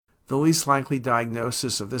The least likely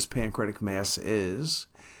diagnosis of this pancreatic mass is,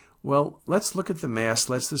 well, let's look at the mass,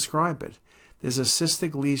 let's describe it. There's a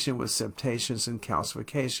cystic lesion with septations and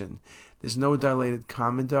calcification. There's no dilated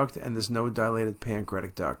common duct and there's no dilated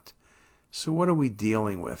pancreatic duct. So what are we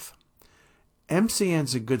dealing with? MCN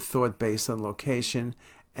is a good thought based on location.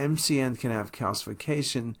 MCN can have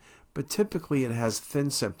calcification, but typically it has thin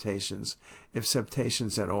septations, if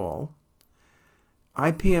septations at all.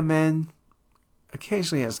 IPMN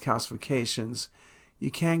occasionally has calcifications.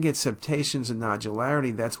 You can get septations and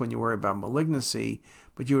nodularity. That's when you worry about malignancy,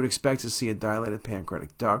 but you would expect to see a dilated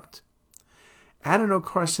pancreatic duct.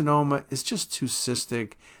 Adenocarcinoma is just too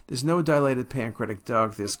cystic. There's no dilated pancreatic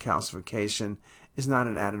duct. There's calcification. It's not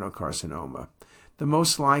an adenocarcinoma. The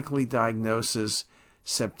most likely diagnosis,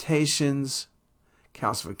 septations,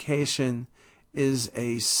 calcification, is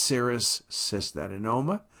a serous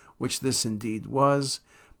cystadenoma, which this indeed was.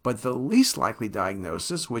 But the least likely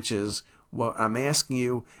diagnosis, which is what I'm asking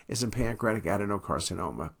you, is a pancreatic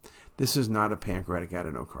adenocarcinoma. This is not a pancreatic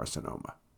adenocarcinoma.